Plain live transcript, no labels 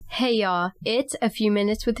Hey y'all, it's A Few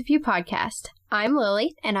Minutes with a Few podcast. I'm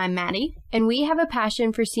Lily. And I'm Maddie. And we have a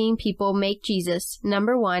passion for seeing people make Jesus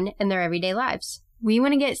number one in their everyday lives. We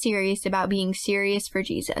want to get serious about being serious for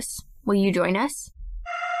Jesus. Will you join us?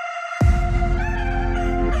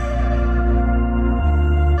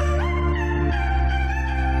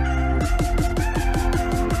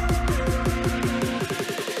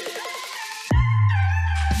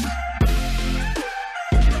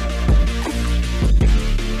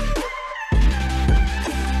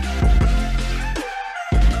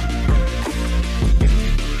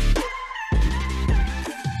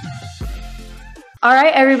 All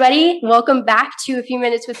right, everybody, welcome back to A Few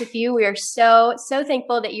Minutes with a Few. We are so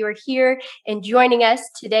thankful that you are here and joining us.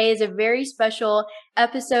 Today is a very special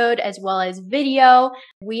episode as well as video.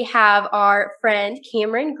 We have our friend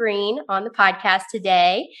Kamryn Green on the podcast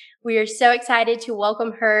today. We are so excited to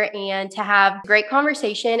welcome her and to have a great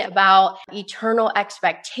conversation about eternal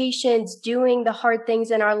expectations, doing the hard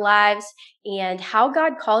things in our lives, and how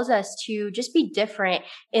God calls us to just be different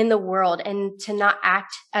in the world and to not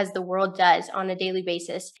act as the world does on a daily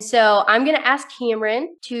basis. So I'm going to ask Kamryn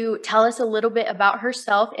to tell us a little bit about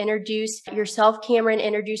herself. Introduce yourself, Kamryn.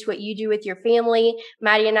 Introduce what you do with your family.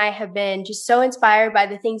 Maddie and I have been just so inspired by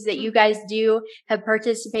the things that you guys do, have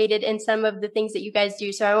participated in some of the things that you guys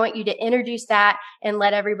do. So I want you to introduce that and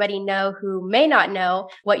let everybody know who may not know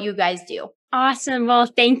what you guys do. Awesome. Well,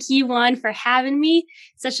 thank you, Juan, for having me.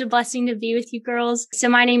 Such a blessing to be with you girls. So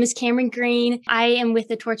my name is Kamryn Green. I am with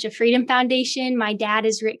the Torch of Freedom Foundation. My dad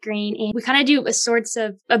is Rick Green, and we kind of do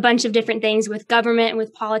a bunch of different things with government and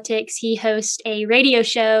with politics. He hosts a radio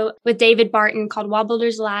show with David Barton called Wall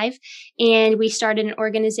Builders Live, and we started an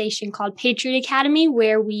organization called Patriot Academy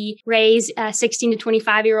where we raise 16 to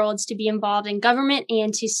 25-year-olds to be involved in government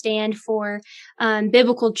and to stand for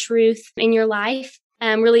biblical truth in your life.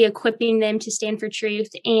 Really equipping them to stand for truth.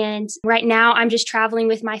 And right now I'm just traveling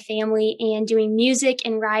with my family and doing music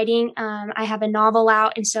and writing. I have a novel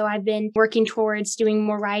out. And so I've been working towards doing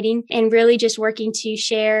more writing and really just working to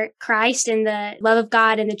share Christ and the love of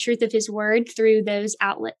God and the truth of his word through those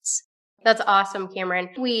outlets. That's awesome,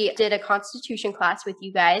 Kamryn. We did a Constitution class with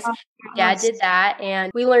you guys. Your dad did that,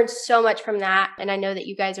 and we learned so much from that. And I know that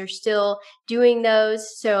you guys are still doing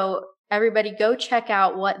those. So everybody go check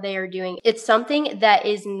out what they are doing. It's something that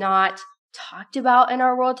is not talked about in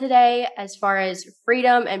our world today as far as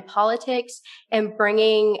freedom and politics and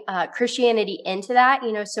bringing Christianity into that.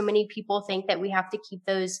 You know, so many people think that we have to keep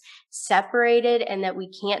those separated and that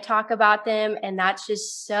we can't talk about them. And that's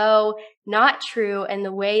just so not true. And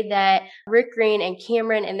the way that Rick Green and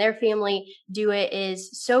Kamryn and their family do it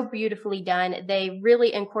is so beautifully done. They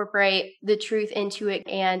really incorporate the truth into it,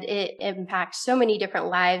 and it impacts so many different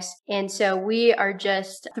lives. And so we are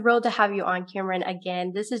just thrilled to have you on, Kamryn,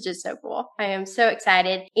 again. This is just so cool. I am so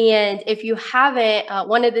excited. And if you haven't,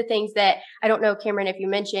 one of the things that I don't know, Kamryn, if you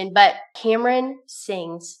mentioned, but Kamryn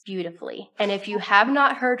sings beautifully. And if you have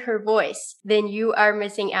not heard her voice, then you are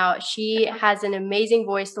missing out. She has an amazing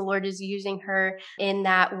voice. The Lord is using her in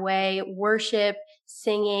that way, worship,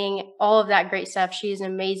 singing, all of that great stuff. She is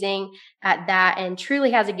amazing at that and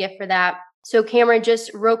truly has a gift for that. So Kamryn,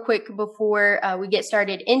 just real quick before we get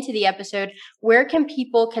started into the episode, where can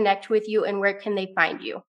people connect with you and where can they find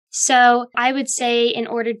you? So I would say in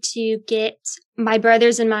order to get my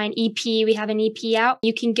Brothers and Mine EP, we have an EP out.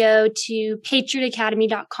 You can go to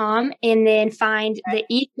patriotacademy.com and then find the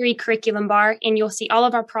E3 curriculum bar, and you'll see all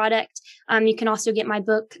of our product. You can also get my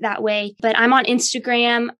book that way. But I'm on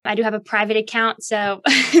Instagram. I do have a private account, so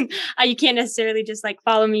you can't necessarily just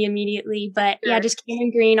follow me immediately. But yeah, just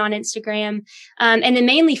Kamryn Green on Instagram. And then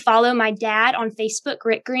mainly follow my dad on Facebook,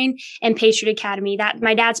 Rick Green, and Patriot Academy. That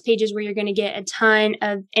my dad's page is where you're going to get a ton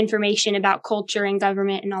of information about culture and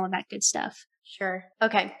government and all of that good stuff. Sure.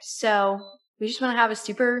 Okay, so we just want to have a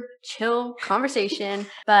super chill conversation.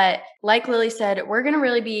 But like Lily said, we're going to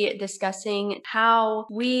really be discussing how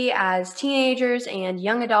we as teenagers and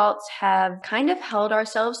young adults have kind of held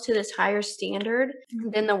ourselves to this higher standard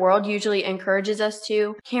than the world usually encourages us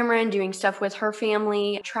to. Kamryn doing stuff with her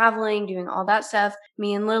family, traveling, doing all that stuff.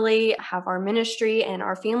 Me and Lily have our ministry and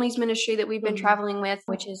our family's ministry that we've been traveling with,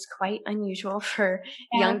 which is quite unusual for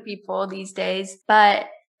young people these days. But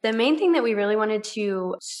the main thing that we really wanted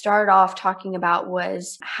to start off talking about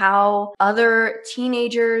was how other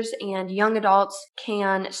teenagers and young adults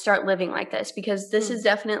can start living like this, because this is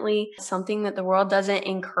definitely something that the world doesn't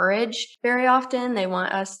encourage very often. They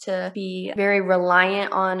want us to be very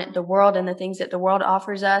reliant on the world and the things that the world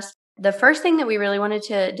offers us. The first thing that we really wanted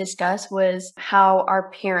to discuss was how our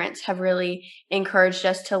parents have really encouraged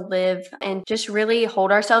us to live and just really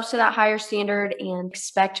hold ourselves to that higher standard and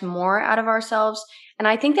expect more out of ourselves And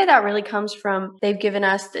I think that really comes from they've given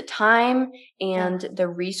us the time and the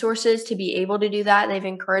resources to be able to do that. They've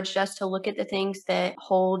encouraged us to look at the things that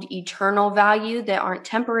hold eternal value, that aren't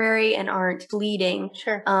temporary and aren't fleeting.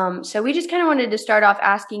 Sure. So we just kind of wanted to start off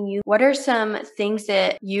asking you, what are some things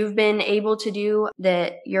that you've been able to do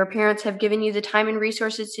that your parents have given you the time and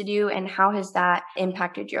resources to do, and how has that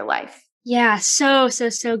impacted your life? Yeah, so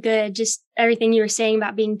good. Just everything you were saying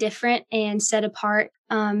about being different and set apart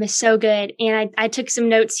is so good. And I took some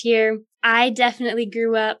notes here. I definitely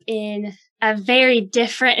grew up in a very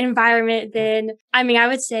different environment than, I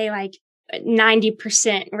would say like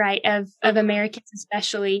 90%, right, of Americans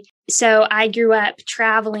especially. So I grew up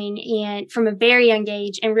traveling and from a very young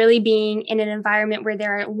age and really being in an environment where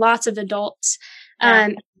there are lots of adults.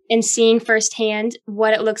 And seeing firsthand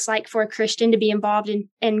what it looks like for a Christian to be involved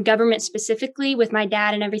in government specifically with my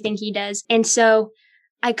dad and everything he does. And so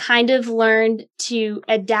I kind of learned to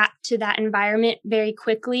adapt to that environment very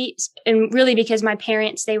quickly. And really because my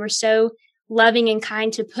parents, they were so loving and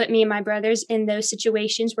kind to put me and my brothers in those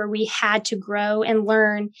situations where we had to grow and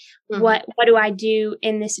learn what do I do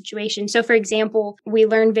in this situation. So for example, we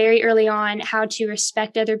learned very early on how to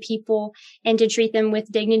respect other people and to treat them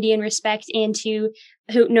with dignity and respect, and to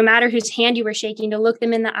no matter whose hand you were shaking, to look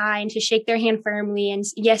them in the eye and to shake their hand firmly, and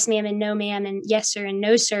yes ma'am and no ma'am and yes sir and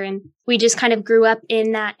no sir. And we just kind of grew up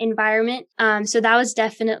in that environment. So that was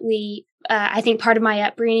definitely I think part of my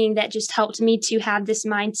upbringing that just helped me to have this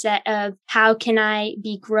mindset of how can I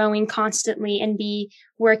be growing constantly and be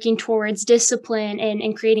working towards discipline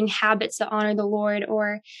and creating habits that honor the Lord,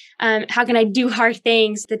 or how can I do hard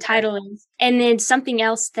things, the title is. And then something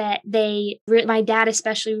else that my dad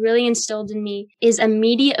especially really instilled in me is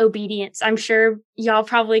immediate obedience. I'm sure y'all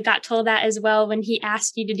probably got told that as well when he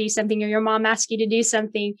asked you to do something, or your mom asked you to do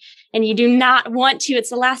something and you do not want to,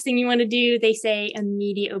 it's the last thing you want to do. They say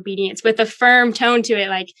immediate obedience with a firm tone to it.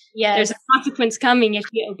 Like, there's a consequence coming if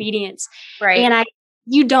you obedience. Right. And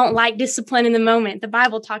you don't like discipline in the moment. The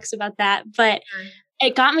Bible talks about that, but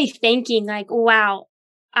it got me thinking like, wow,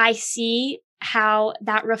 I see how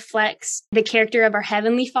that reflects the character of our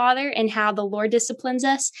Heavenly Father and how the Lord disciplines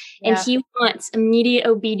us. And He wants immediate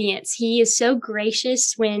obedience. He is so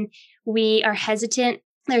gracious when we are hesitant.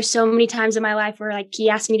 There's so many times in my life where like He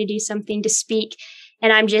asked me to do something, to speak,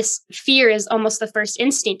 and fear is almost the first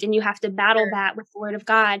instinct, and you have to battle that with the Word of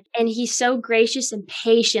God. And He's so gracious and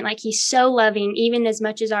patient. Like He's so loving, even as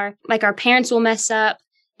much as our parents will mess up.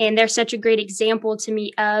 And they're such a great example to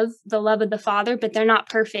me of the love of the Father, but they're not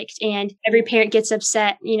perfect. And every parent gets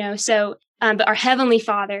upset, so, but our Heavenly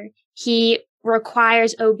Father, He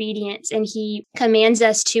requires obedience, and He commands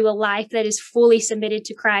us to a life that is fully submitted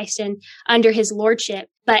to Christ and under His lordship.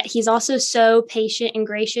 But He's also so patient and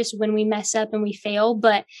gracious when we mess up and we fail.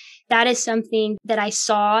 But that is something that I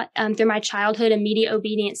saw through my childhood, immediate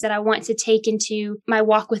obedience, that I want to take into my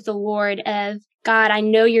walk with the Lord of, God, I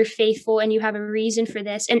know You're faithful and You have a reason for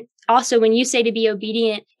this. And also when you say to be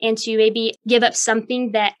obedient and to maybe give up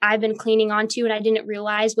something that I've been clinging on to and I didn't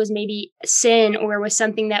realize was maybe sin or was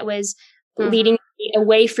something that was leading me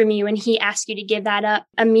away from You, and He asks you to give that up.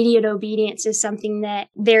 Immediate obedience is something that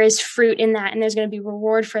there is fruit in that, and there's going to be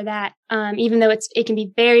reward for that. Even though it can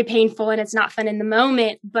be very painful and it's not fun in the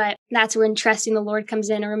moment, but that's when trusting the Lord comes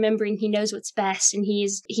in, and remembering He knows what's best, and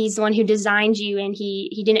He's the one who designed you, and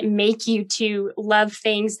He didn't make you to love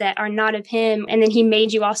things that are not of Him. And then He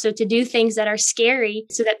made you also to do things that are scary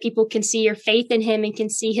so that people can see your faith in Him and can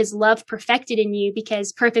see His love perfected in you,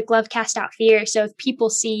 because perfect love casts out fear. So if people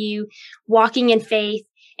see you walking in faith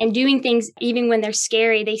and doing things even when they're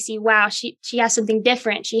scary, they see, wow, she has something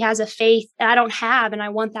different. She has a faith that I don't have, and I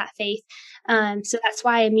want that faith. So that's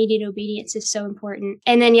why immediate obedience is so important.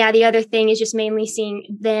 And then, the other thing is just mainly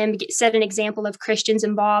seeing them set an example of Christians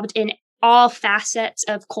involved in all facets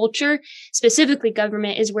of culture. Specifically,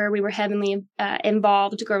 government is where we were heavily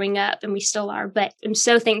involved growing up, and we still are. But I'm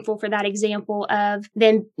so thankful for that example of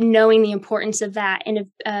them knowing the importance of that, and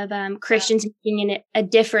of Christians making a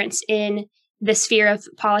difference in the sphere of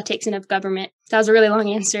politics and of government. That was a really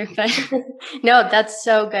long answer, but no, that's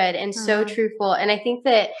so good and so truthful. And I think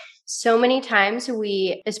that so many times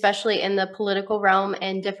we, especially in the political realm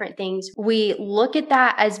and different things, we look at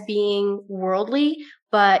that as being worldly,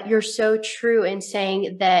 but you're so true in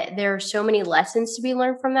saying that there are so many lessons to be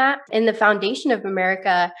learned from that. And the foundation of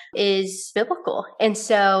America is biblical. And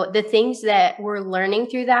so the things that we're learning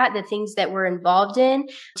through that, the things that we're involved in,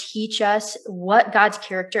 teach us what God's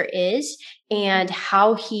character is and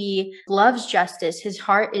how he loves justice. His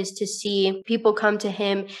heart is to see people come to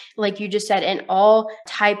him, like you just said, in all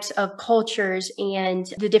types of cultures and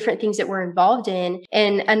the different things that we're involved in.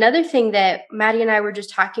 And another thing that Maddie and I were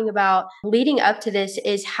just talking about leading up to this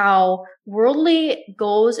is how worldly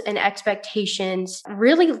goals and expectations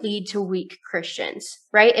really lead to weak Christians,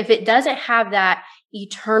 right? If it doesn't have that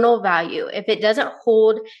eternal value, if it doesn't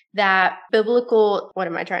hold that biblical,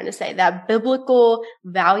 that biblical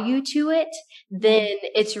value to it, then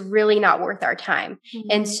it's really not worth our time.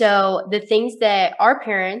 And so the things that our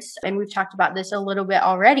parents, and we've talked about this a little bit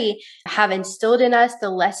already, have instilled in us, the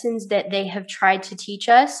lessons that they have tried to teach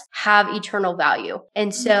us have eternal value.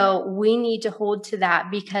 And so we need to hold to that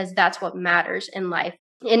because that's what matters in life.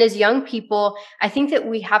 And as young people, I think that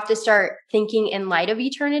we have to start thinking in light of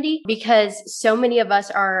eternity because so many of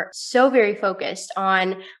us are so very focused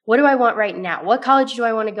on what do I want right now? What college do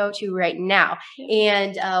I want to go to right now?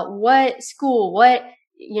 And what school, what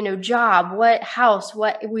job, what house,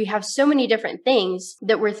 we have so many different things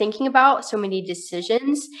that we're thinking about, so many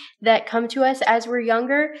decisions that come to us as we're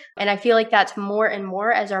younger. And I feel like that's more and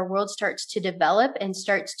more as our world starts to develop and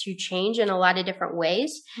starts to change in a lot of different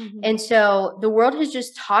ways. And so the world has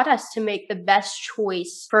just taught us to make the best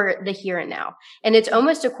choice for the here and now. And it's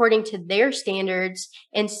almost according to their standards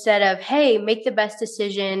instead of, hey, make the best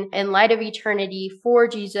decision in light of eternity for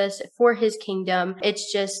Jesus, for his kingdom.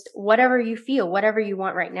 It's just whatever you feel, whatever you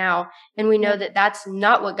want right now. And we know that that's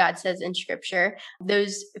not what God says in scripture.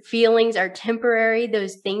 Those feelings are temporary,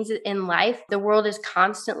 those things in life, the world is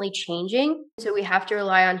constantly changing. So we have to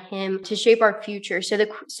rely on him to shape our future. So the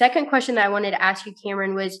second question that I wanted to ask you,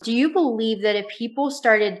 Kamryn, was, do you believe that if people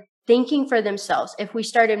started thinking for themselves, if we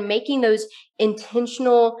started making those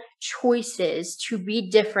intentional choices to be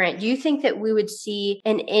different, do you think that we would see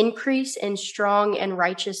an increase in strong and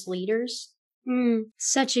righteous leaders?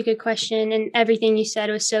 Such a good question. And everything you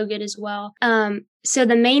said was so good as well. So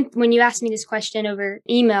when you asked me this question over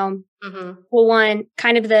email, well, one,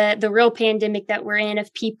 kind of the real pandemic that we're in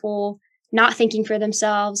of people not thinking for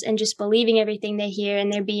themselves and just believing everything they hear,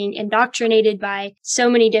 and they're being indoctrinated by so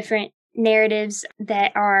many different narratives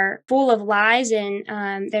that are full of lies,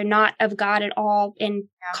 and they're not of God at all in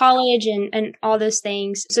college and all those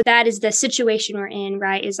things. So that is the situation we're in,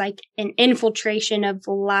 right? Is like an infiltration of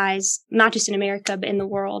lies, not just in America, but in the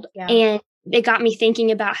world. Yeah. And it got me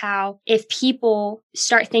thinking about how if people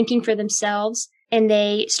start thinking for themselves, and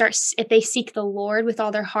if they seek the Lord with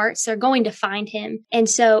all their hearts, they're going to find him. And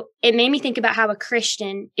so it made me think about how a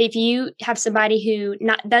Christian, if you have somebody who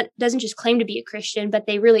that doesn't just claim to be a Christian, but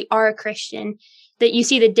they really are a Christian, that you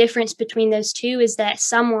see the difference between those two is that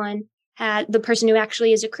the person who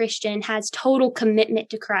actually is a Christian has total commitment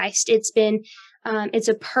to Christ. It's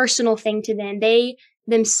a personal thing to them. They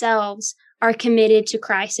themselves are committed to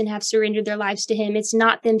Christ and have surrendered their lives to him. It's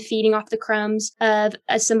not them feeding off the crumbs of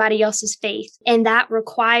somebody else's faith. And that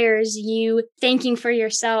requires you thinking for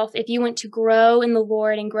yourself. If you want to grow in the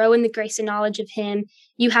Lord and grow in the grace and knowledge of him,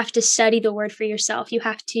 you have to study the word for yourself. You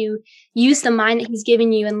have to use the mind that he's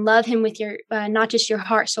given you and love him with your, not just your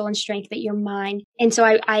heart, soul, and strength, but your mind. And so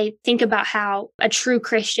I think about how a true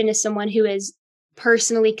Christian is someone who is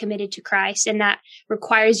personally committed to Christ, and that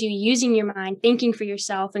requires you using your mind, thinking for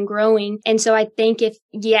yourself and growing. And so I think if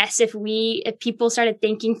people started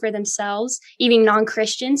thinking for themselves, even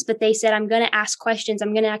non-Christians, but they said, I'm going to ask questions,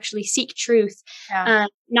 I'm going to actually seek truth,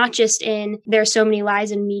 not just there are so many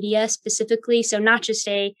lies in media specifically. So not just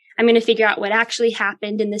I'm going to figure out what actually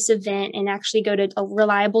happened in this event and actually go to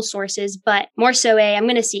reliable sources, but more so I'm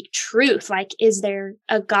going to seek truth. Like, is there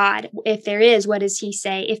a God? If there is, what does he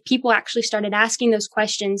say? If people actually started asking those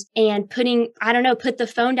questions and put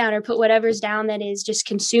the phone down or put whatever's down that is just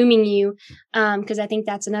consuming you, because I think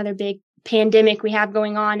that's another big pandemic we have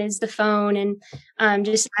going on is the phone and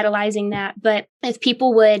just idolizing that. But if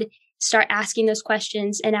people would start asking those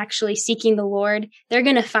questions and actually seeking the Lord, they're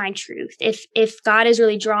going to find truth. If God is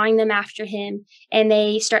really drawing them after him and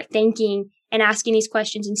they start thinking and asking these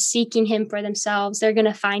questions and seeking him for themselves, they're going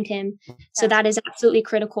to find him. So that is absolutely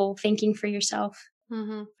critical, thinking for yourself.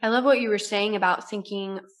 I love what you were saying about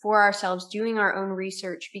thinking for ourselves, doing our own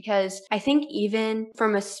research, because I think even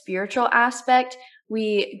from a spiritual aspect,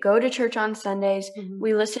 we go to church on Sundays.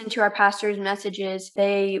 We listen to our pastor's messages.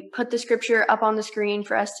 They put the scripture up on the screen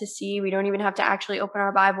for us to see. We don't even have to actually open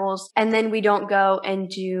our Bibles. And then we don't go and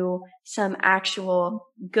do some actual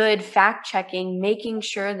good fact checking, making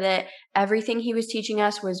sure that everything he was teaching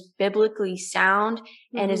us was biblically sound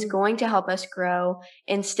and is going to help us grow.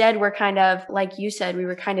 Instead, we're kind of, like you said, we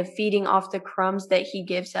were kind of feeding off the crumbs that he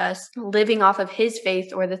gives us, living off of his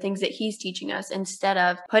faith or the things that he's teaching us, instead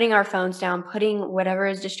of putting our phones down, putting whatever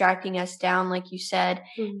is distracting us down, like you said,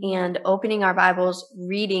 and opening our Bibles,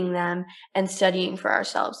 reading them, and studying for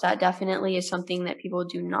ourselves. That definitely is something that people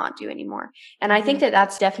do not do anymore. And I think that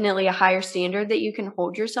that's definitely a higher standard that you can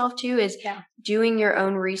hold yourself to, is doing your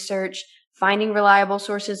own research, finding reliable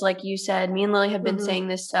sources, like you said. Me and Lily have been saying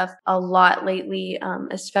this stuff a lot lately,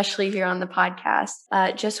 especially here on the podcast.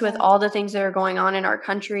 Just with all the things that are going on in our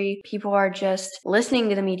country, people are just listening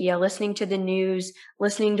to the media, listening to the news,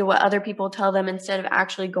 listening to what other people tell them, instead of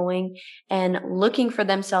actually going and looking for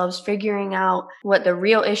themselves, figuring out what the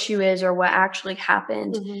real issue is or what actually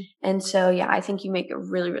happened. And so, yeah, I think you make a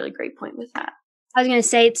really, really great point with that. I was going to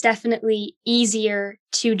say it's definitely easier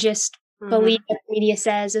to just believe what the media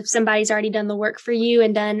says if somebody's already done the work for you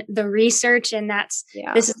and done the research, and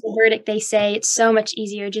this is the verdict they say. It's so much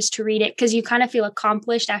easier just to read it, because you kind of feel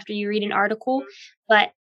accomplished after you read an article.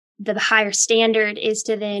 But the higher standard is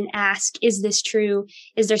to then ask, is this true?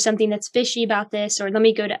 Is there something that's fishy about this? Or let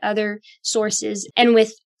me go to other sources. And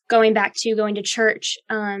with going back to going to church,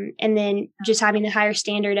 and then just having the higher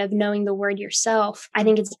standard of knowing the word yourself, I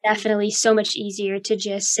think it's definitely so much easier to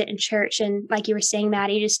just sit in church and, like you were saying,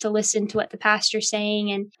 Maddie, just to listen to what the pastor's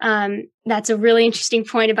saying. And that's a really interesting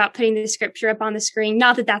point about putting the scripture up on the screen.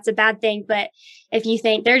 Not that that's a bad thing, but if you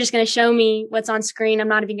think they're just going to show me what's on screen, I'm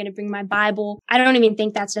not even going to bring my Bible. I don't even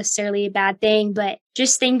think that's necessarily a bad thing, but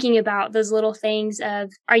just thinking about those little things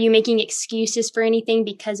of, are you making excuses for anything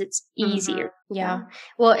because it's easier? Yeah.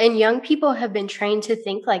 Well, and young people have been trained to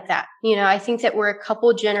think like that. I think that we're a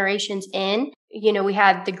couple generations in. We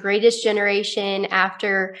had the greatest generation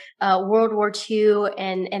after World War II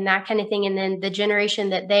and that kind of thing. And then the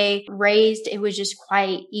generation that they raised, it was just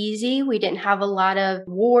quite easy. We didn't have a lot of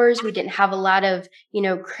wars. We didn't have a lot of,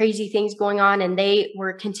 crazy things going on. And they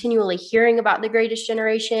were continually hearing about the greatest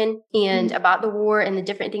generation and about the war and the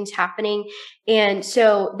different things happening. And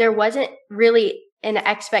so there wasn't really an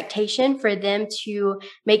expectation for them to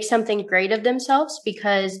make something great of themselves,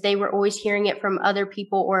 because they were always hearing it from other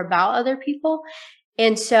people or about other people.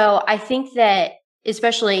 And so I think that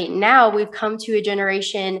especially now, we've come to a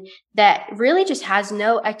generation that really just has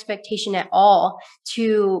no expectation at all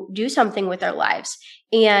to do something with their lives.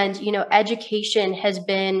 And, education has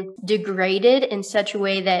been degraded in such a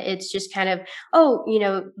way that it's just kind of,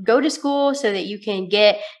 go to school so that you can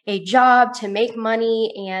get a job to make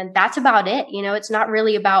money. And that's about it. It's not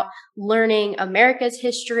really about learning America's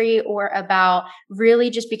history or about really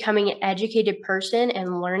just becoming an educated person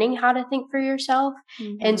and learning how to think for yourself.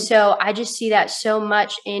 And so I just see that so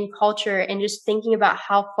much in culture, and just thinking about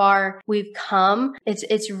how far we've come.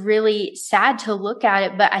 It's really sad to look at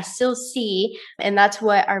it, but I still see, and that's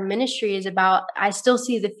what our ministry is about, I still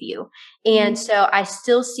see the few. And so I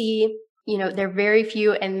still see, they're very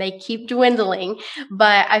few and they keep dwindling.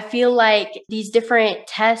 But I feel like these different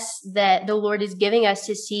tests that the Lord is giving us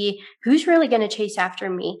to see who's really going to chase after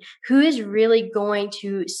me, who is really going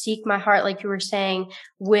to seek my heart, like you were saying,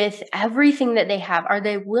 with everything that they have. Are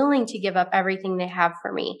they willing to give up everything they have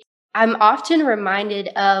for me? I'm often reminded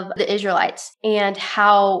of the Israelites and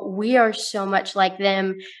how we are so much like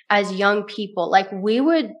them as young people. Like we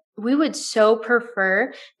would so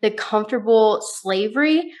prefer the comfortable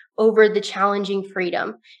slavery over the challenging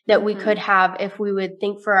freedom that we could have if we would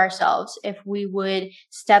think for ourselves, if we would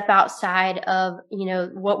step outside of,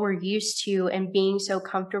 what we're used to and being so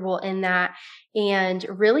comfortable in that, and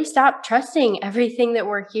really stop trusting everything that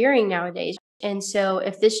we're hearing nowadays. And so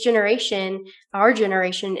if this generation, our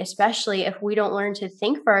generation especially, if we don't learn to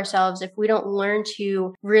think for ourselves, if we don't learn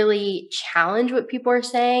to really challenge what people are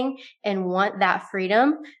saying and want that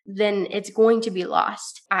freedom, then it's going to be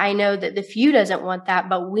lost. I know that the few doesn't want that,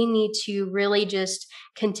 but we need to really just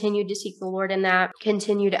continue to seek the Lord in that,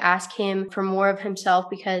 continue to ask him for more of himself,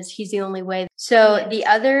 because he's the only way. So the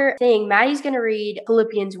other thing, Maddie's going to read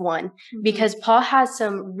Philippians 1, because Paul has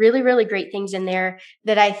some really, really great things in there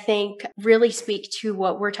that I think really speak to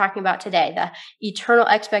what we're talking about today, the eternal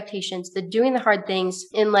expectations, the doing the hard things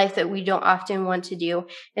in life that we don't often want to do.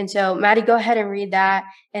 And so Maddie, go ahead and read that,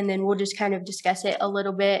 and then we'll just kind of discuss it a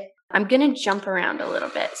little bit. I'm going to jump around a little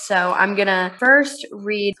bit. So I'm going to first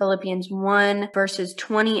read Philippians 1 verses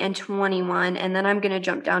 20 and 21, and then I'm going to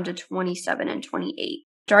jump down to 27 and 28.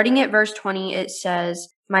 Starting at verse 20, it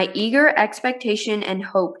says, "My eager expectation and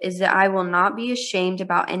hope is that I will not be ashamed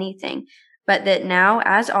about anything, but that now,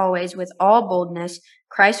 as always, with all boldness,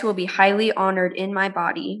 Christ will be highly honored in my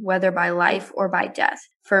body, whether by life or by death.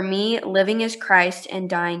 For me, living is Christ and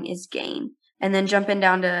dying is gain. And then jumping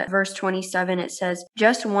down to verse 27, it says,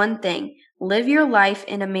 just one thing, live your life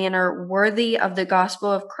in a manner worthy of the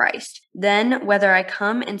gospel of Christ. Then, whether I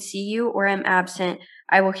come and see you or am absent,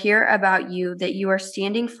 I will hear about you that you are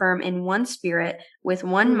standing firm in one spirit, with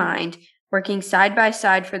one mind, working side by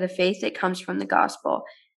side for the faith that comes from the gospel,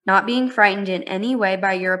 not being frightened in any way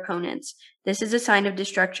by your opponents. This is a sign of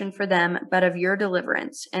destruction for them, but of your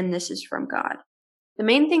deliverance, and this is from God. The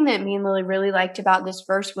main thing that me and Lily really liked about this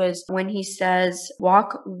verse was when he says,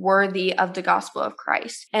 walk worthy of the gospel of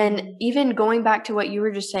Christ. And even going back to what you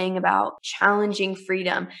were just saying about challenging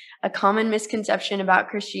freedom, a common misconception about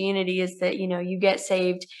Christianity is that, you get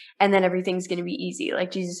saved and then everything's going to be easy. Like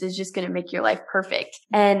Jesus is just going to make your life perfect.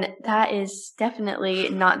 And that is definitely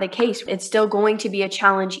not the case. It's still going to be a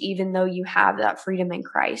challenge, even though you have that freedom in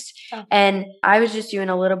Christ. Oh. And I was just doing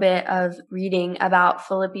a little bit of reading about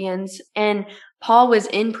Philippians, and Paul was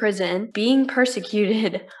in prison being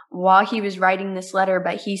persecuted while he was writing this letter,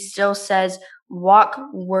 but he still says, walk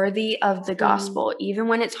worthy of the gospel, even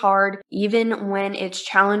when it's hard, even when it's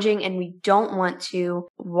challenging and we don't want to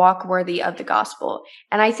walk worthy of the gospel.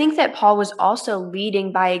 And I think that Paul was also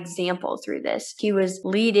leading by example through this. He was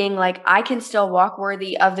leading like, I can still walk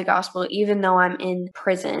worthy of the gospel, even though I'm in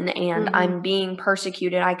prison and I'm being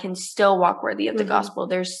persecuted. I can still walk worthy of the gospel.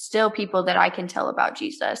 There's still people that I can tell about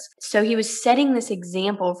Jesus. So he was setting this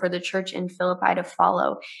example for the church in Philippi to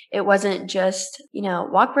follow. It wasn't just,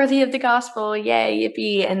 walk worthy of the gospel, yay,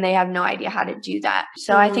 yippee, and they have no idea how to do that.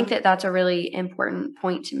 So I think that that's a really important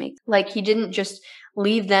point to make. Like, he didn't just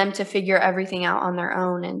leave them to figure everything out on their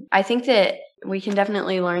own. And I think that we can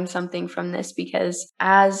definitely learn something from this, because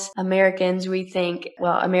as Americans, we think,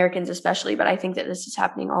 well, Americans especially, but I think that this is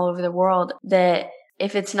happening all over the world, that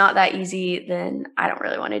if it's not that easy, then I don't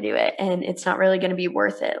really want to do it. And it's not really going to be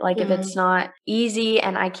worth it. Like if it's not easy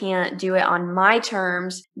and I can't do it on my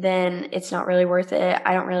terms, then it's not really worth it.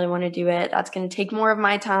 I don't really want to do it. That's going to take more of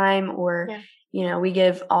my time. Or, we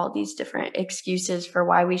give all these different excuses for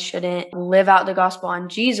why we shouldn't live out the gospel on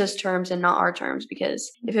Jesus' terms and not our terms. Because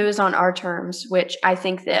if it was on our terms, which I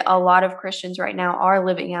think that a lot of Christians right now are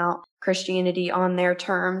living out Christianity on their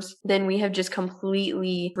terms, then we have just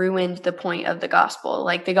completely ruined the point of the gospel.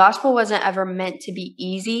 Like, the gospel wasn't ever meant to be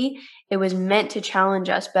easy. It was meant to challenge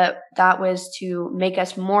us, but that was to make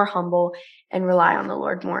us more humble and rely on the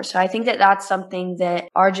Lord more. So I think that that's something that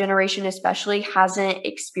our generation especially hasn't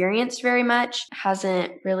experienced very much,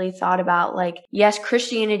 hasn't really thought about. Like, yes,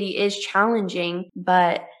 Christianity is challenging,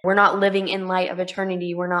 but we're not living in light of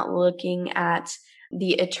eternity. We're not looking at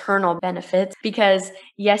the eternal benefits, because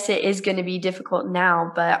yes, it is going to be difficult now,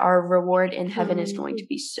 but our reward in heaven is going to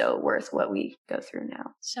be so worth what we go through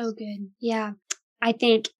now. So good. Yeah. I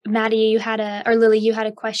think Maddie, Lily, you had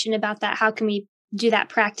a question about that. How can we do that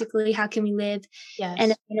practically? How can we live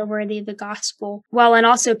in a manner worthy of the gospel? Well, and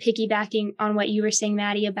also piggybacking on what you were saying,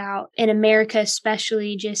 Maddie, about in America,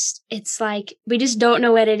 especially, just, it's like, we just don't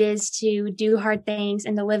know what it is to do hard things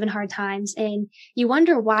and to live in hard times. And you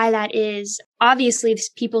wonder why that is. Obviously,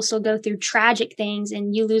 people still go through tragic things,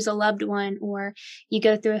 and you lose a loved one, or you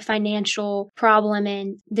go through a financial problem,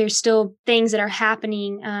 and there's still things that are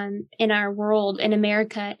happening in our world, in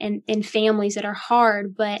America, and in families that are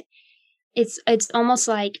hard. But it's almost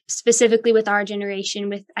like, specifically with our generation,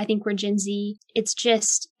 I think we're Gen Z, it's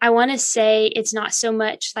just, I want to say it's not so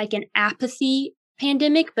much like an apathy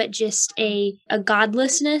pandemic, but just a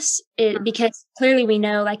godlessness, because clearly we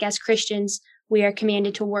know, like, as Christians, we are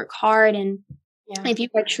commanded to work hard. And if you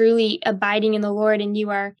are truly abiding in the Lord and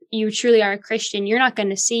you truly are a Christian, you're not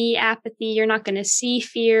going to see apathy. You're not going to see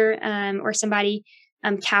fear, or somebody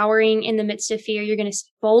cowering in the midst of fear. You're going to see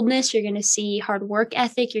boldness. You're going to see hard work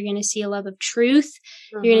ethic. You're going to see a love of truth.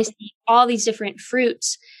 You're going to see all these different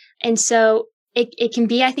fruits. And so it can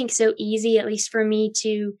be, I think, so easy, at least for me,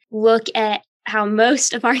 to look at how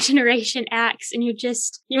most of our generation acts, and you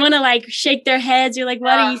want to like shake their heads. You're like,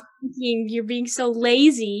 what are you thinking? You're being so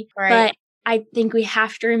lazy. Right. But I think we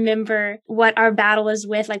have to remember what our battle is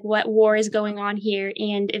with, like what war is going on here.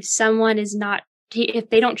 And if someone if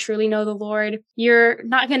they don't truly know the Lord, you're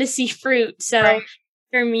not going to see fruit. So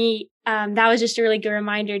for me, that was just a really good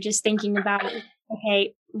reminder, just thinking about,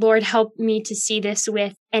 okay, Lord, help me to see this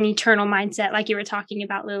with an eternal mindset, like you were talking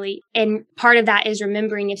about, Lily. And part of that is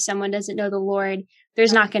remembering if someone doesn't know the Lord,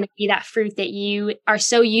 there's not going to be that fruit that you are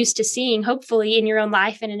so used to seeing, hopefully, in your own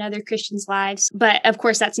life and in other Christians' lives. But of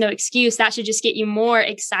course, that's no excuse. That should just get you more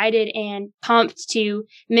excited and pumped to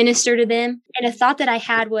minister to them. And a thought that I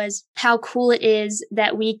had was how cool it is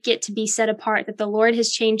that we get to be set apart, that the Lord has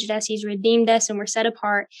changed us. He's redeemed us and we're set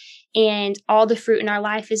apart. And all the fruit in our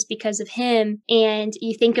life is because of him. And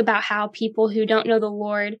you think about how people who don't know the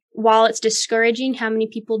Lord, while it's discouraging how many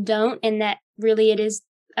people don't, and that really it is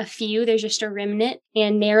a few, there's just a remnant,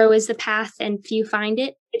 and narrow is the path and few find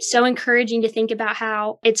it. It's so encouraging to think about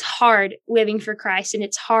how it's hard living for Christ and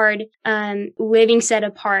it's hard living set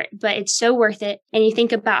apart, but it's so worth it. And you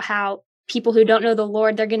think about how people who don't know the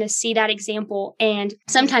Lord, they're going to see that example. And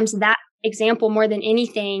sometimes that example, more than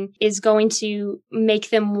anything, is going to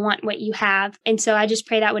make them want what you have. And so I just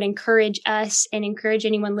pray that would encourage us and encourage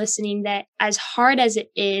anyone listening, that as hard as it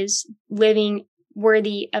is living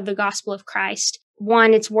worthy of the gospel of Christ,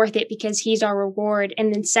 one, it's worth it because he's our reward.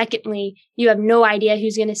 And then secondly, you have no idea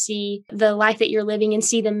who's going to see the life that you're living and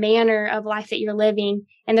see the manner of life that you're living.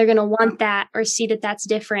 And they're going to want that, or see that that's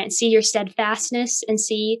different, see your steadfastness and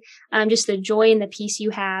see just the joy and the peace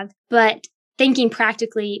you have. But thinking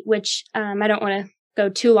practically, which I don't want to go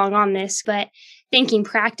too long on this, but thinking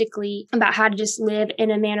practically about how to just live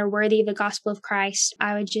in a manner worthy of the gospel of Christ,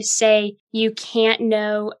 I would just say you can't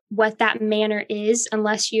know what that manner is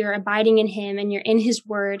unless you're abiding in him and you're in his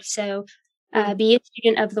word. So be a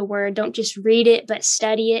student of the word. Don't just read it, but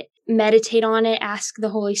study it, meditate on it, ask the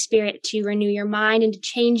Holy Spirit to renew your mind and to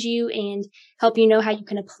change you and help you know how you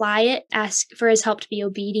can apply it. Ask for his help to be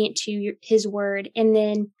obedient to his word. And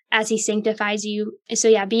then as he sanctifies you. So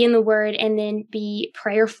yeah, be in the word and then be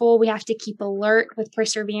prayerful. We have to keep alert with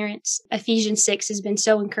perseverance. Ephesians 6 has been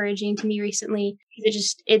so encouraging to me recently.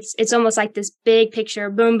 It's almost like this big picture,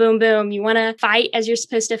 boom, boom, boom. You want to fight as you're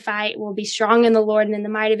supposed to fight. Well, be strong in the Lord and in the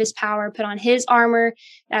might of his power. Put on his armor,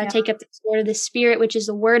 take up the sword of the Spirit, which is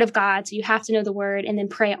the word of God. So you have to know the word, and then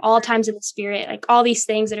pray at all times in the Spirit. Like all these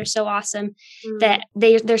things that are so awesome that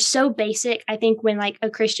they're so basic. I think when like a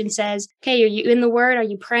Christian says, okay, are you in the word? Are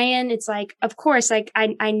you praying? It's like, of course, like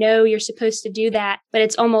I know you're supposed to do that, but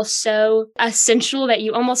it's almost so essential that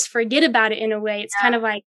you almost forget about it in a way. It's kind of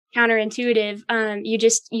like counterintuitive. You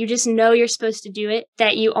just know you're supposed to do it,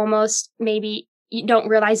 that you almost maybe you don't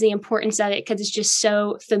realize the importance of it because it's just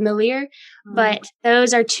so familiar. But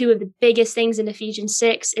those are two of the biggest things in Ephesians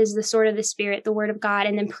 6 is the sword of the Spirit, the word of God,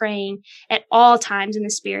 and then praying at all times in the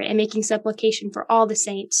Spirit and making supplication for all the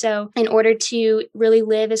saints. So in order to really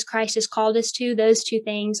live as Christ has called us to, those two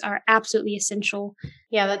things are absolutely essential.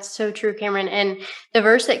 Yeah, that's so true, Kamryn. And the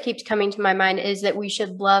verse that keeps coming to my mind is that we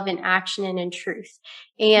should love in action and in truth.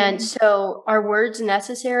 And so are words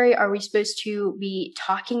necessary? Are we supposed to be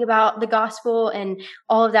talking about the gospel and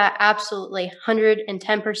all of that? Absolutely,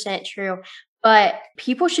 110% true. But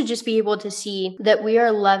people should just be able to see that we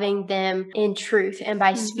are loving them in truth, and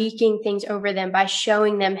by speaking things over them, by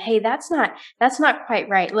showing them, hey, that's not quite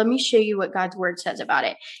right. Let me show you what God's word says about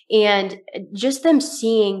it. And just them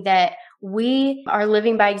seeing that we are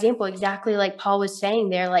living by example, exactly like Paul was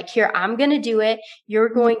saying there, like, here, I'm going to do it. You're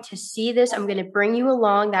going to see this. I'm going to bring you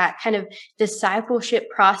along that kind of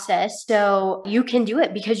discipleship process so you can do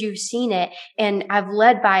it because you've seen it. And I've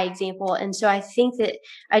led by example. And so I think that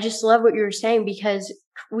I just love what you were saying, because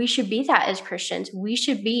we should be that as Christians. We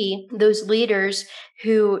should be those leaders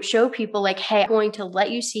who show people like, hey, I'm going to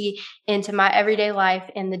let you see into my everyday life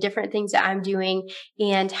and the different things that I'm doing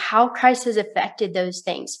and how Christ has affected those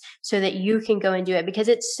things so that you can go and do it. Because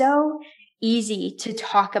it's so easy to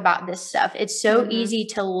talk about this stuff. It's so easy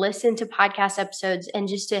to listen to podcast episodes and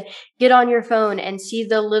just to get on your phone and see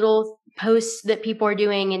the little posts that people are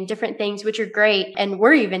doing and different things, which are great. And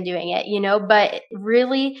we're even doing it, but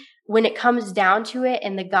really, when it comes down to it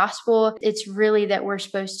in the gospel, it's really that we're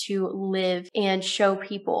supposed to live and show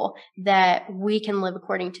people that we can live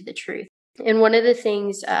according to the truth. And one of the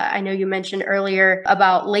things I know you mentioned earlier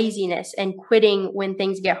about laziness and quitting when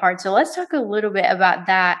things get hard. So let's talk a little bit about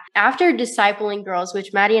that. After discipling girls,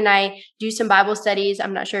 which Maddie and I do some Bible studies.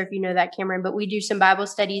 I'm not sure if you know that, Kamryn, but we do some Bible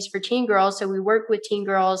studies for teen girls. So we work with teen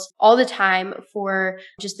girls all the time for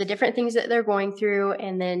just the different things that they're going through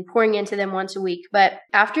and then pouring into them once a week. But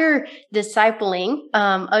after discipling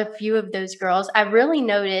a few of those girls, I really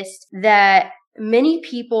noticed that many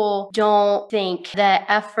people don't think that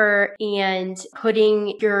effort and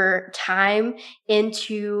putting your time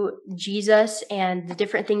into Jesus and the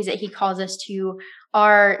different things that he calls us to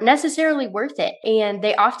are necessarily worth it. And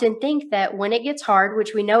they often think that when it gets hard,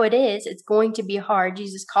 which we know it is, it's going to be hard.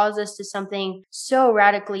 Jesus calls us to something so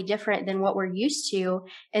radically different than what we're used to.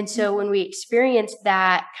 And so when we experience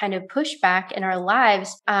that kind of pushback in our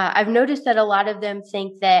lives, I've noticed that a lot of them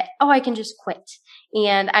think that, oh, I can just quit.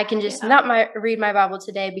 And I can just read my Bible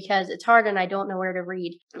today because it's hard and I don't know where to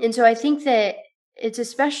read. And so I think that it's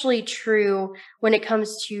especially true when it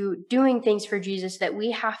comes to doing things for Jesus that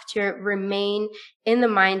we have to remain in the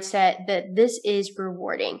mindset that this is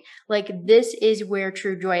rewarding. Like, this is where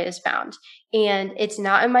true joy is found. And it's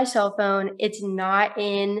not in my cell phone. It's not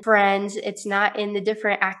in friends. It's not in the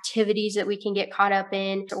different activities that we can get caught up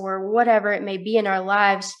in or whatever it may be in our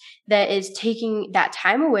lives that is taking that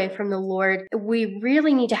time away from the Lord. We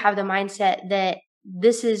really need to have the mindset that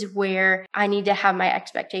this is where I need to have my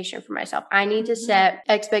expectation for myself. I need to set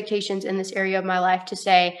expectations in this area of my life to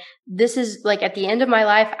say, this is like at the end of my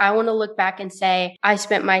life, I want to look back and say, I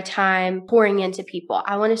spent my time pouring into people.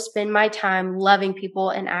 I want to spend my time loving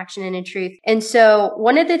people in action and in truth. And so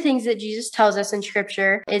one of the things that Jesus tells us in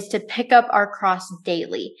scripture is to pick up our cross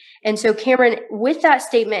daily. And so Kamryn, with that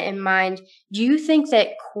statement in mind, do you think that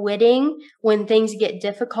quitting when things get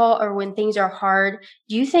difficult or when things are hard,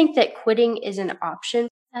 do you think that quitting is an option?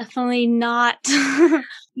 Definitely not.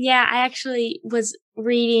 Yeah, I actually was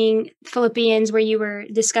reading Philippians where you were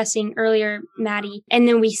discussing earlier, Maddie. And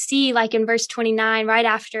then we see like in verse 29, right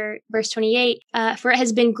after verse 28, for it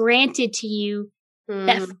has been granted to you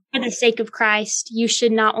that for the sake of Christ, you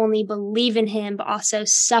should not only believe in him, but also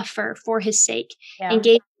suffer for his sake. And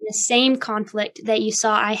gave the same conflict that you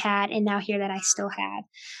saw I had and now hear that I still have.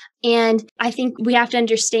 And I think we have to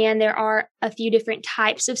understand there are a few different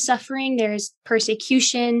types of suffering. There's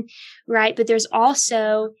persecution, right? But there's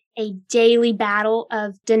also a daily battle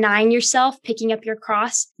of denying yourself, picking up your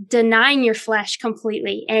cross, denying your flesh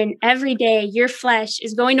completely. And every day your flesh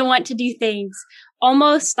is going to want to do things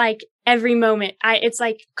almost like every moment. It's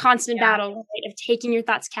like constant battle, right, of taking your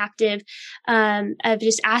thoughts captive, of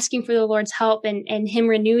just asking for the Lord's help and him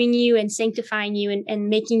renewing you and sanctifying you and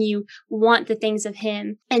making you want the things of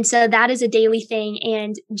him. And so that is a daily thing.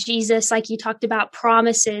 And Jesus, like you talked about,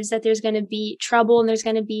 promises that there's going to be trouble and there's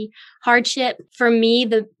going to be hardship. For me,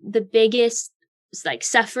 the biggest like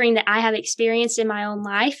suffering that I have experienced in my own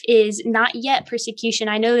life is not yet persecution.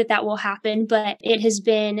 I know that will happen, but it has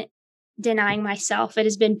been denying myself. It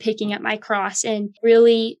has been picking up my cross and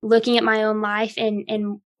really looking at my own life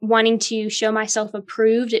and wanting to show myself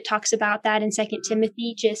approved. It talks about that in 2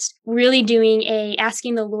 Timothy, just really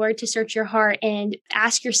asking the Lord to search your heart and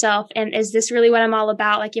ask yourself, and is this really what I'm all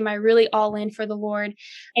about? Like, am I really all in for the Lord?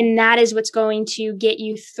 And that is what's going to get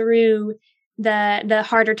you through the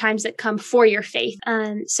harder times that come for your faith.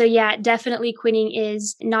 So yeah, definitely quitting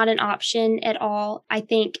is not an option at all. I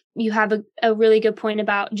think you have a really good point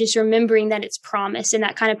about just remembering that it's promised, and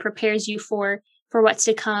that kind of prepares you for what's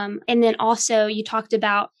to come. And then also you talked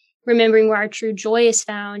about remembering where our true joy is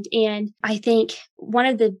found. And I think one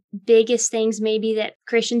of the biggest things maybe that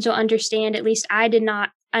Christians don't understand, at least I did not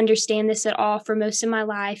understand this at all for most of my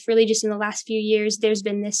life, really just in the last few years, there's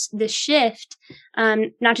been this shift,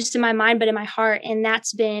 not just in my mind, but in my heart. And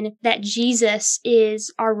that's been that Jesus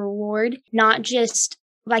is our reward, not just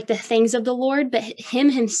like the things of the Lord, but him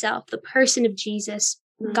himself, the person of Jesus,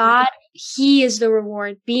 God, he is the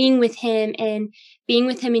reward. Being with him and being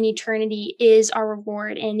with him in eternity is our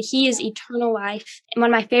reward, and he is eternal life. And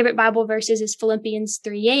one of my favorite Bible verses is Philippians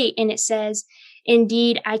 3:8, and it says,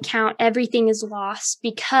 "Indeed, I count everything as loss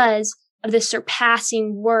because of the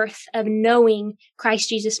surpassing worth of knowing Christ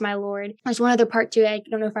Jesus, my Lord." There's one other part to it. I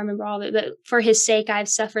don't know if I remember all of it, but for his sake, I've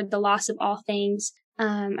suffered the loss of all things.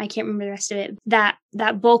 I can't remember the rest of it.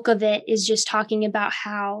 That bulk of it is just talking about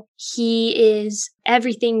how he is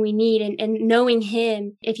everything we need, and knowing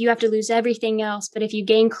him, if you have to lose everything else, but if you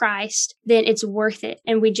gain Christ, then it's worth it.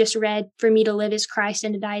 And we just read, for me to live is Christ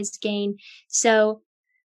and to die is gain. So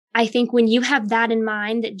I think when you have that in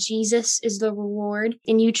mind, that Jesus is the reward,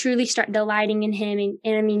 and you truly start delighting in him,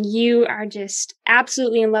 and I mean, you are just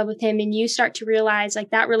absolutely in love with him, and you start to realize like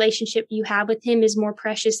that relationship you have with him is more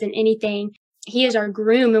precious than anything. He is our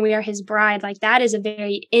groom and we are his bride. Like, that is a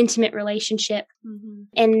very intimate relationship.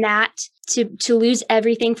 And that to lose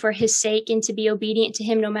everything for his sake and to be obedient to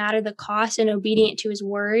him, no matter the cost, and obedient to his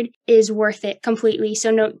word is worth it completely.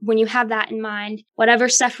 So when you have that in mind, whatever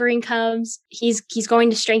suffering comes, he's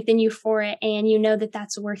going to strengthen you for it. And you know that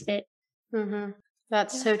that's worth it.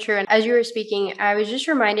 That's so true. And as you were speaking, I was just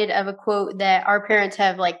reminded of a quote that our parents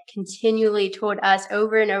have like continually told us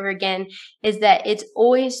over and over again, is that it's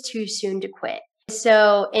always too soon to quit.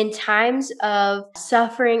 So in times of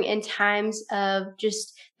suffering, in times of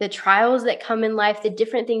just the trials that come in life, the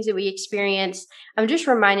different things that we experience, I'm just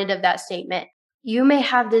reminded of that statement. You may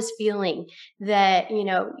have this feeling that,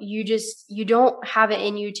 you don't have it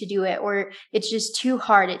in you to do it, or it's just too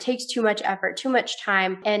hard. It takes too much effort, too much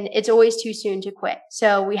time, and it's always too soon to quit.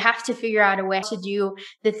 So we have to figure out a way to do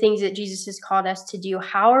the things that Jesus has called us to do.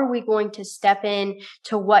 How are we going to step in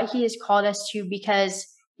to what he has called us to? Because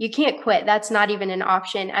you can't quit. That's not even an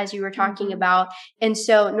option, as you were talking about. And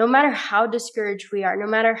so no matter how discouraged we are, no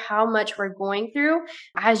matter how much we're going through,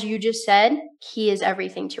 as you just said, he is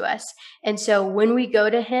everything to us. And so when we go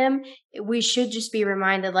to him, we should just be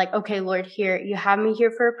reminded like, okay, Lord, here, you have me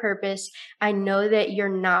here for a purpose. I know that you're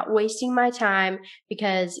not wasting my time,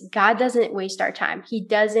 because God doesn't waste our time. He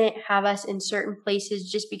doesn't have us in certain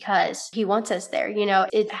places just because he wants us there.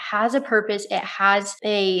 It has a purpose. It has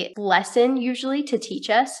a lesson usually to teach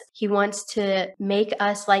us. He wants to make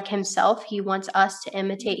us like himself. He wants us to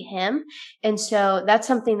imitate him. And so that's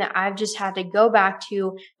something that I've just had to go back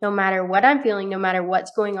to, no matter what I'm feeling, no matter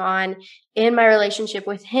what's going on in my relationship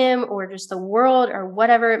with him or just the world or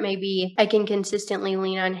whatever it may be. I can consistently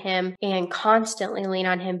lean on him and constantly lean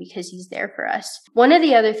on him because he's there for us. One of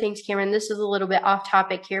the other things, Kamryn, this is a little bit off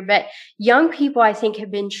topic here, but young people, I think, have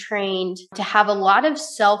been trained to have a lot of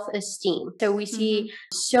self-esteem. So we see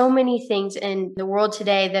so many things in the world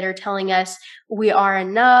today that are telling us we are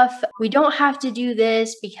enough. We don't have to do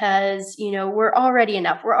this because, we're already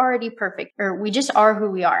enough. We're already perfect, or we just are who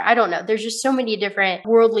we are. I don't know. There's just so many different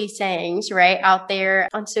worldly sayings, right, out there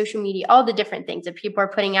on social media, all the different things that people are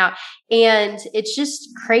putting out. And it's just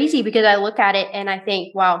crazy because I look at it and I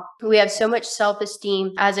think, wow, we have so much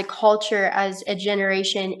self-esteem as a culture, as a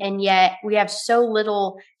generation, and yet we have so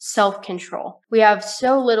little self-control. We have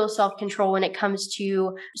so little self-control when it comes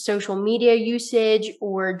to social media usage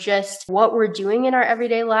or just what we're doing in our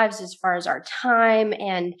everyday lives as far as our time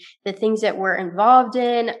and the things that we're involved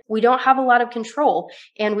in. We don't have a lot of control,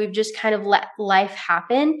 and we've just kind of let life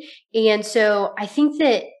happen. And so I think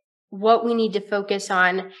that what we need to focus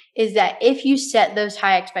on is that if you set those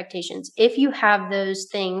high expectations, if you have those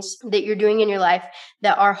things that you're doing in your life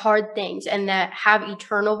that are hard things and that have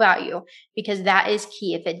eternal value, because that is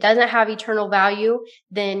key. If it doesn't have eternal value,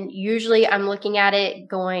 then usually I'm looking at it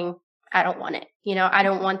going, I don't want it. I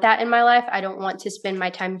don't want that in my life. I don't want to spend my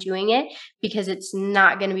time doing it because it's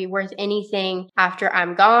not going to be worth anything after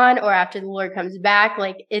I'm gone or after the Lord comes back.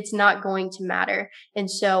 Like, it's not going to matter. And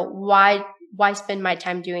so why spend my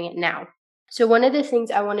time doing it now? So one of the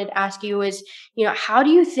things I wanted to ask you is, how do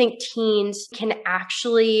you think teens can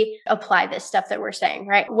actually apply this stuff that we're saying,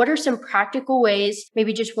 right? What are some practical ways,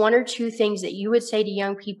 maybe just one or two things that you would say to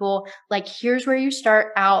young people, like, here's where you start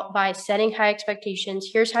out by setting high expectations.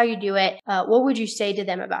 Here's how you do it. What would you say to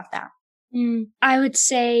them about that? I would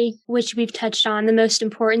say, which we've touched on, the most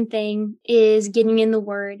important thing is getting in the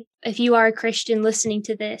Word. If you are a Christian listening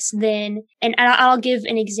to this, then, and I'll give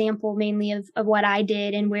an example mainly of what I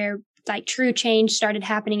did and where like true change started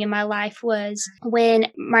happening in my life was when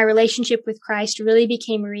my relationship with Christ really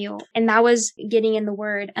became real. And that was getting in the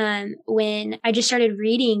Word. When I just started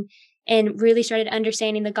reading and really started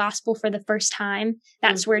understanding the gospel for the first time.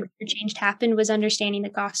 That's where true change happened, was understanding the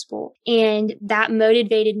gospel. And that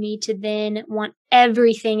motivated me to then want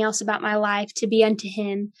everything else about my life to be unto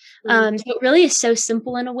him. So it really is so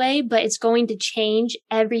simple in a way, but it's going to change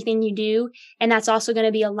everything you do. And that's also going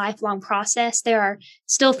to be a lifelong process. There are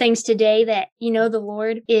still things today that, the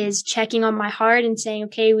Lord is checking on my heart and saying,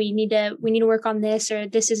 okay, we need to work on this, or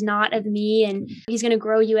this is not of me. And he's going to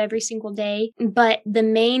grow you every single day. But the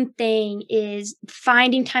main thing is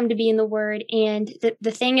finding time to be in the Word. And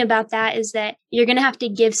the thing about that is that you're going to have to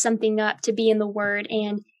give something up to be in the Word.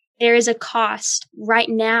 And there is a cost right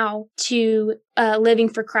now to living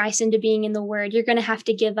for Christ and to being in the Word. You're going to have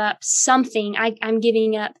to give up something. I'm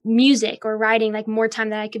giving up music or writing, like more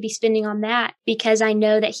time that I could be spending on that, because I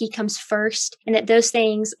know that he comes first, and that those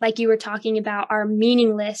things, like you were talking about, are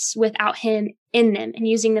meaningless without him in them and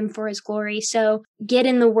using them for his glory. So get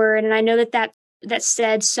in the Word. And I know that's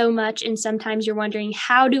said so much, and sometimes you're wondering,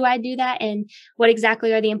 how do I do that? And what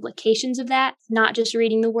exactly are the implications of that? Not just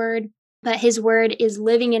reading the Word, but his Word is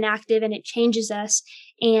living and active, and it changes us.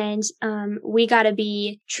 And we got to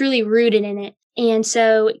be truly rooted in it. And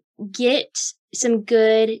so get some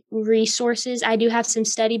good resources. I do have some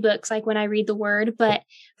study books, like when I read the Word, but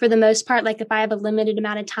for the most part, like if I have a limited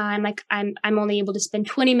amount of time, like I'm only able to spend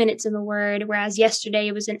 20 minutes in the Word, whereas yesterday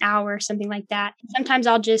it was an hour or something like that. Sometimes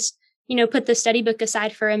I'll just put the study book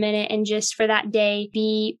aside for a minute and just for that day,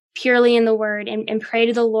 be purely in the word and pray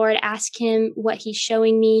to the Lord, ask him what he's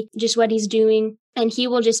showing me, just what he's doing. And he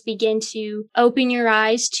will just begin to open your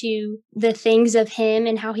eyes to the things of him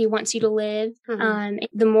and how he wants you to live.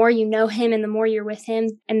 The more you know him and the more you're with him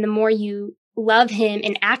and the more you love him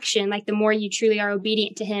in action, like the more you truly are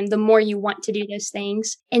obedient to him, the more you want to do those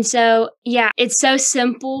things. And so, yeah, it's so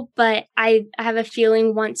simple, but I have a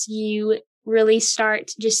feeling once you really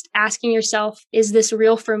start just asking yourself, is this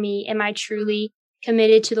real for me? Am I truly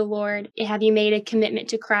committed to the Lord? Have you made a commitment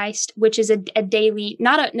to Christ, which is a daily,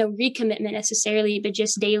 no recommitment necessarily, but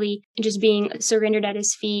just daily, just being surrendered at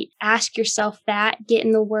his feet. Ask yourself that, get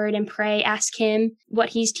in the word and pray, ask him what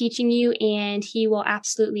he's teaching you, and he will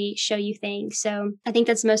absolutely show you things. So I think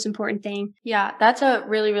that's the most important thing. Yeah, that's a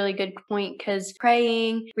really, really good point, because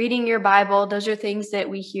praying, reading your Bible, those are things that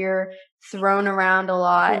we hear thrown around a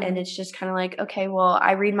lot. And it's just kind of like, okay, well,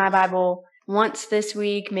 I read my Bible once this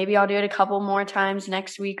week, maybe I'll do it a couple more times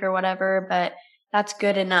next week or whatever, but that's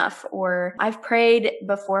good enough. Or I've prayed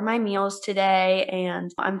before my meals today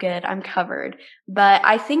and I'm good, I'm covered. But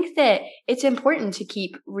I think that it's important to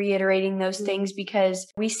keep reiterating those things, because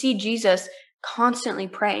we see Jesus constantly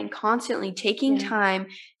praying, constantly taking time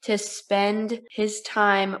to spend his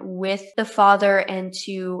time with the Father and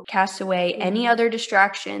to cast away any other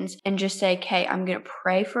distractions and just say, okay, I'm going to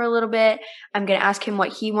pray for a little bit. I'm going to ask him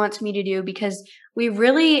what he wants me to do, because we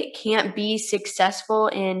really can't be successful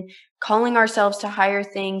in calling ourselves to higher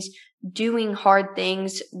things, doing hard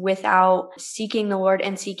things without seeking the Lord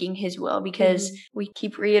and seeking his will, because we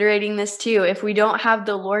keep reiterating this too. If we don't have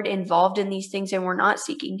the Lord involved in these things and we're not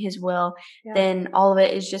seeking his will, then all of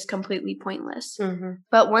it is just completely pointless.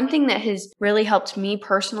 But one thing that has really helped me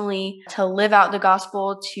personally to live out the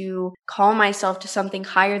gospel, to call myself to something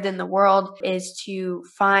higher than the world, is to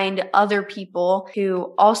find other people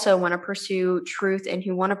who also want to pursue truth and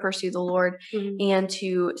who want to pursue the Lord, and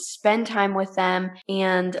to spend time with them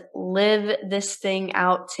and live this thing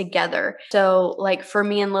out together. So like for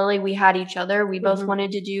me and Lily, we had each other. We both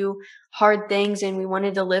wanted to do hard things and we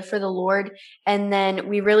wanted to live for the Lord. And then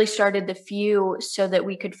we really started the Few so that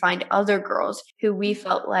we could find other girls who we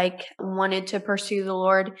felt like wanted to pursue the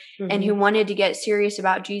Lord and who wanted to get serious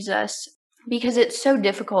about Jesus, because it's so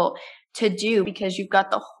difficult to do, because you've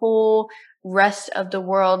got the whole rest of the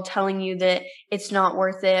world telling you that it's not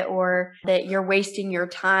worth it, or that you're wasting your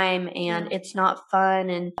time and it's not fun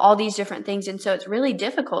and all these different things. And so it's really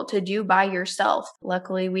difficult to do by yourself.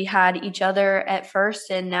 Luckily, we had each other at first,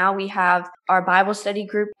 and now we have our Bible study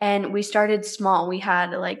group, and we started small. We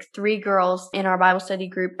had like 3 girls in our Bible study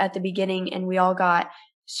group at the beginning, and we all got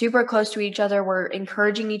super close to each other. We're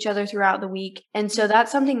encouraging each other throughout the week. And so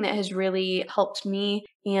that's something that has really helped me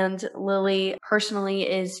and Lily personally,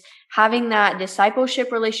 is having that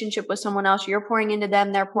discipleship relationship with someone else. You're pouring into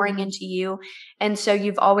them, they're pouring into you. And so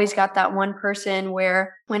you've always got that one person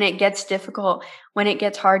where when it gets difficult, when it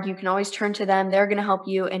gets hard, you can always turn to them. They're going to help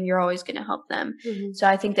you and you're always going to help them. So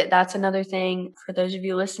I think that that's another thing for those of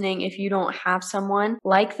you listening. If you don't have someone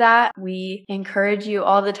like that, we encourage you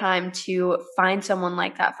all the time to find someone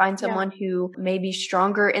like that. Find someone who may be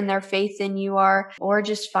stronger in their faith than you are, or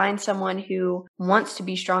just find someone who wants to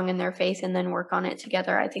be strong in their faith and then work on it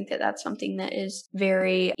together. I think that that's something that is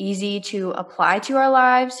very easy to apply to our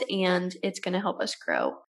lives, and it's going to help us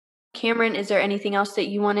grow. Kamryn, is there anything else that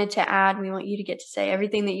you wanted to add? We want you to get to say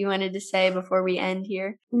everything that you wanted to say before we end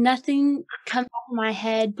here. Nothing comes out of my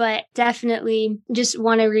head, but definitely just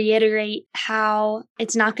want to reiterate how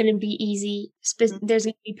it's not going to be easy. There's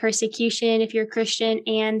going to be persecution if you're a Christian,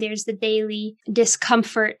 and there's the daily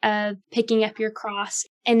discomfort of picking up your cross.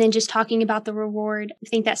 And then just talking about the reward. I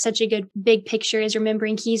think that's such a good big picture, is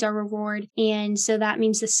remembering he's our reward. And so that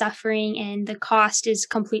means the suffering and the cost is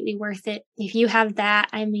completely worth it. If you have that,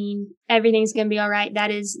 I mean, everything's going to be all right.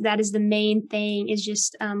 That is the main thing, is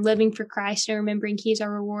just living for Christ and remembering he's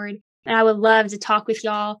our reward. And I would love to talk with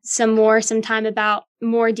y'all sometime about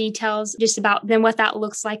more details just about then what that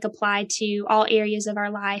looks like applied to all areas of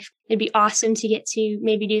our life. It'd be awesome to get to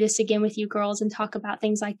maybe do this again with you girls and talk about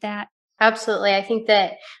things like that. Absolutely. I think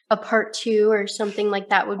that a part 2 or something like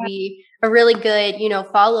that would be a really good,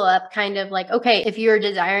 follow up, kind of like, okay, if you're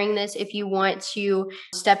desiring this, if you want to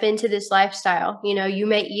step into this lifestyle, you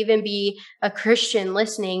may even be a Christian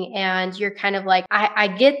listening and you're kind of like, I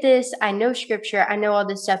get this. I know scripture. I know all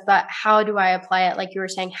this stuff, but how do I apply it? Like you were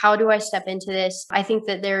saying, how do I step into this? I think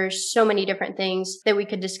that there's so many different things that we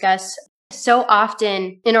could discuss. So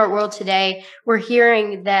often in our world today, we're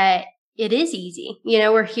hearing that it is easy.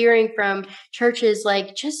 We're hearing from churches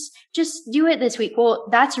like, just do it this week. Well,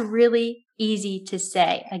 that's really easy to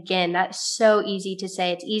say. Again, that's so easy to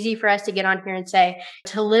say. It's easy for us to get on here and say,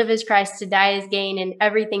 to live as Christ, to die as gain, and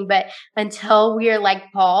everything. But until we are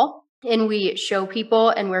like Paul and we show people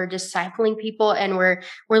and we're discipling people and we're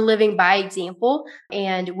living by example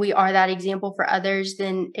and we are that example for others,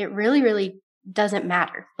 then it really, really doesn't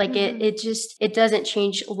matter. Like it doesn't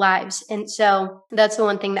change lives. And so that's the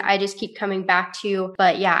one thing that I just keep coming back to.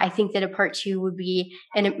 But yeah, I think that a part 2 would be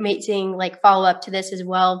an amazing like follow up to this as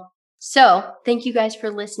well. So thank you guys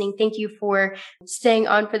for listening. Thank you for staying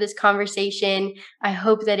on for this conversation. I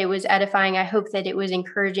hope that it was edifying. I hope that it was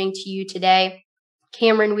encouraging to you today.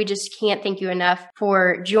 Kamryn, we just can't thank you enough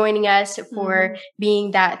for joining us, for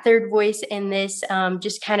being that third voice in this,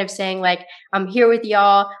 just kind of saying like, I'm here with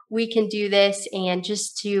y'all, we can do this, and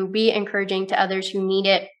just to be encouraging to others who need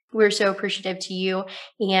it. We're so appreciative to you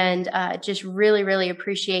and just really, really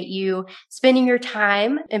appreciate you spending your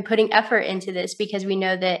time and putting effort into this, because we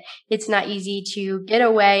know that it's not easy to get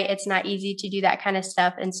away. It's not easy to do that kind of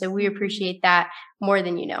stuff. And so we appreciate that more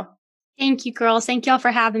than you know. Thank you, girls. Thank y'all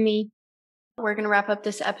for having me. We're going to wrap up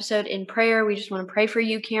this episode in prayer. We just want to pray for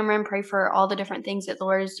you, Kamryn, pray for all the different things that the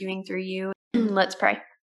Lord is doing through you. Let's pray.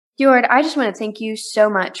 Lord, I just want to thank you so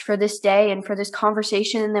much for this day and for this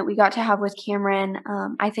conversation that we got to have with Kamryn.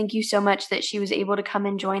 I thank you so much that she was able to come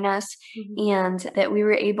and join us and that we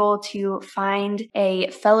were able to find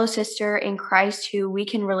a fellow sister in Christ who we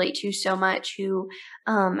can relate to so much, who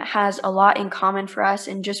has a lot in common for us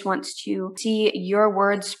and just wants to see your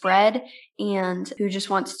word spread, and who just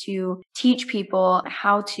wants to teach people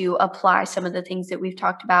how to apply some of the things that we've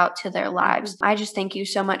talked about to their lives. I just thank you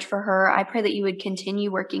so much for her. I pray that you would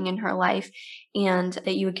continue working in her life and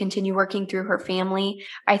that you would continue working through her family.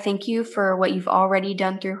 I thank you for what you've already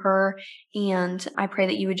done through her, and I pray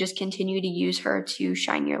that you would just continue to use her to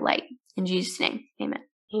shine your light. In Jesus' name, amen.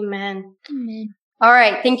 Amen. Amen. All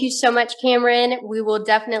right. Thank you so much, Kamryn. We will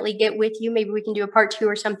definitely get with you. Maybe we can do a part 2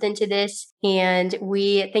 or something to this. And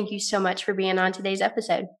we thank you so much for being on today's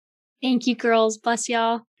episode. Thank you, girls. Bless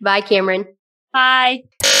y'all. Bye, Kamryn. Bye.